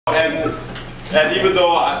And even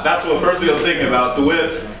though that's what first thing I was thinking about, the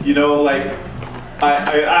way, you know, like,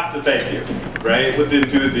 I have to thank you, right, with the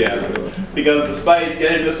enthusiasm. Because despite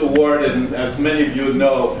getting this award, and as many of you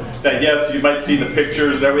know, that yes, you might see the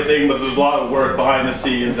pictures and everything, but there's a lot of work behind the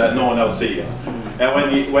scenes that no one else sees. And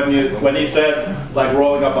when he said, like,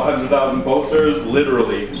 rolling up 100,000 posters,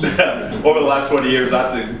 literally, over the last 20 years,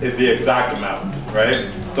 that's the exact amount, right?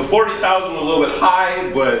 The 40,000 was a little bit high,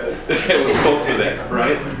 but it was close to there,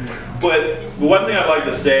 right? But the one thing I'd like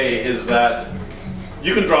to say is that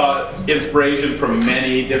you can draw inspiration from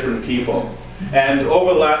many different people. And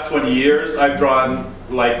over the last 20 years, I've drawn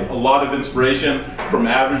like a lot of inspiration from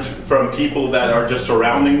people that are just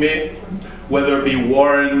surrounding me. Whether it be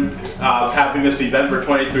Warren having this event for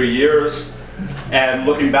 23 years, and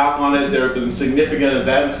looking back on it, there have been significant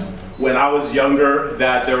events when I was younger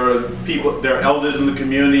that there are elders in the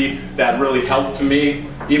community that really helped me,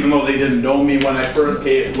 even though they didn't know me when I first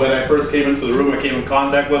came into the room. I came in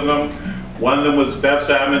contact with them. One of them was Bev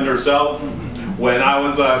Salmon herself. When I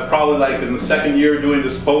was probably like in the second year doing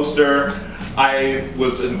this poster, I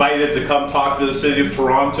was invited to come talk to the city of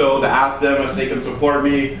Toronto to ask them if they can support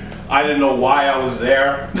me. I didn't know why I was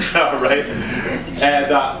there, right?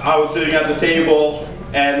 And I was sitting at the table,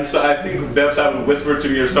 and so I think Bev Salmon whispered to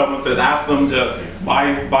me, or someone said, ask them to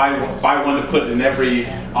buy one to put in every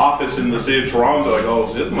office in the city of Toronto. I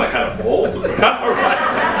go, isn't that kind of bold?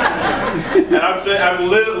 And I'm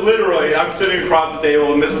literally sitting across the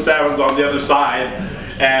table, and Mrs. Salmon's on the other side,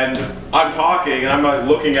 and I'm talking, and I'm like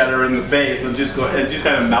looking at her in the face, and she's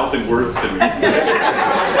kind of mouthing words to me.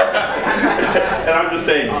 And I'm just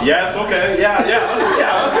saying, yes, okay, yeah,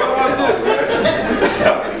 that's what I want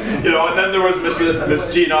to do. You know, and then there was Miss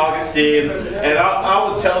Jean Augustine, and I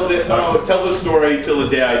will tell the story till the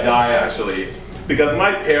day I die, actually, because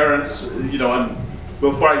my parents, you know, and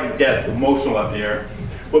before I get emotional up here,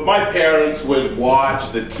 but my parents would watch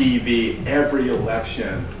the TV every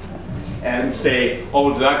election and say,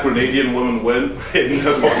 oh, did that Grenadian woman win? And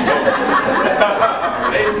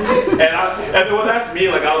they would ask me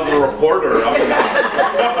like I was a reporter. Right?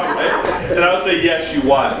 And I would say, yes, she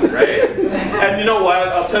won, right? And you know what?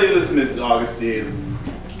 I'll tell you this, Mrs. Augustine.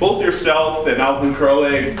 Both yourself and Alvin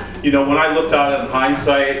Curling, you know, when I looked at it in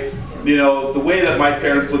hindsight, you know, the way that my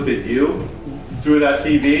parents looked at you through that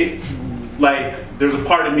TV, like, there's a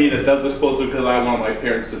part of me that does this poster because I want my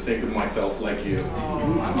parents to think of myself like you,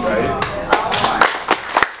 right?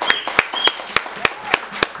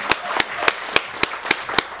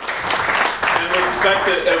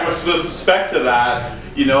 And with respect to that,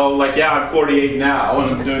 you know, like, yeah, I'm 48 now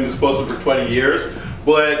and I'm doing this poster for 20 years.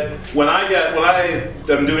 But when I'm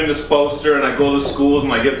doing this poster and I go to schools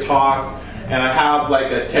and I give talks and I have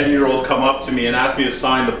like a 10-year-old come up to me and ask me to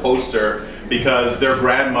sign the poster because their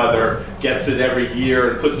grandmother gets it every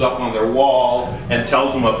year and puts it up on their wall and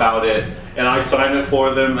tells them about it, and I sign it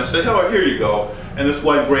for them. I say, oh, here you go. And this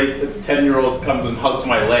one great 10-year-old comes and hugs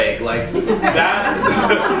my leg. Like that,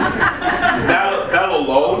 that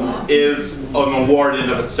alone is an award in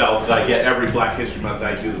of itself that I get every Black History Month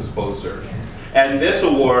that I do this poster. And this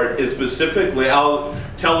award is specifically, I'll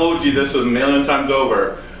tell OG this a million times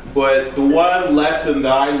over, but the one lesson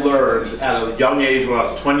that I learned at a young age when I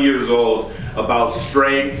was 20 years old about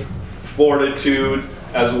strength, fortitude,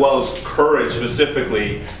 as well as courage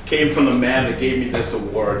specifically, came from the man that gave me this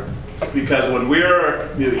award. Because when we were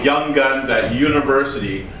young guns at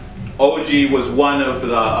university, OG was one of the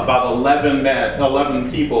about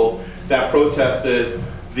 11 people that protested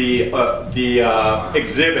the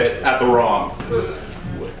exhibit at the ROM.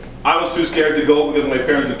 I was too scared to go because my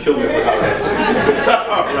parents would kill me for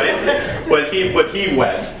that. Right? But he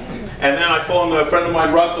went. And then I phoned a friend of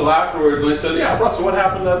mine, Russell, afterwards, and I said, yeah, Russell, what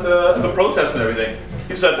happened at the protests and everything?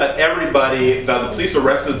 He said that the police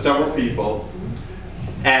arrested several people,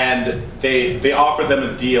 and they offered them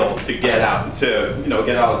a deal to get out,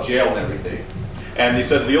 get out of jail and everything. And he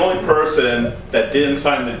said the only person that didn't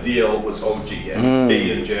sign the deal was OG and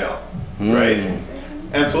stayed in jail, right?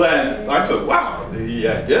 And so then I said, wow,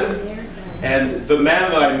 yeah, I did. And the man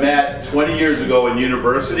that I met 20 years ago in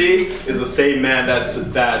university is the same man I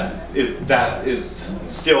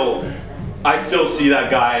still see that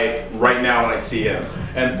guy right now when I see him.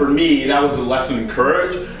 And for me, that was a lesson in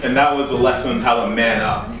courage, and that was a lesson in how to man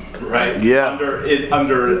up, right? Yeah.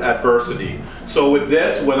 Under adversity. So with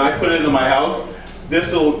this, when I put it into my house,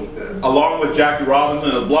 this will, along with Jackie Robinson,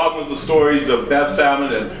 along with the stories of Bev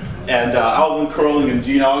Salmon and Alvin Curling and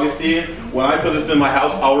Jean Augustine, when I put this in my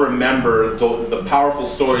house, I'll remember the powerful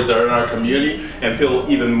stories that are in our community and feel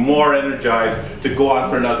even more energized to go on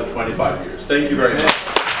for another 25 years. Thank you very much.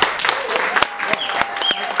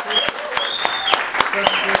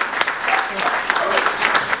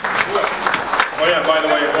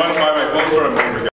 for a moment.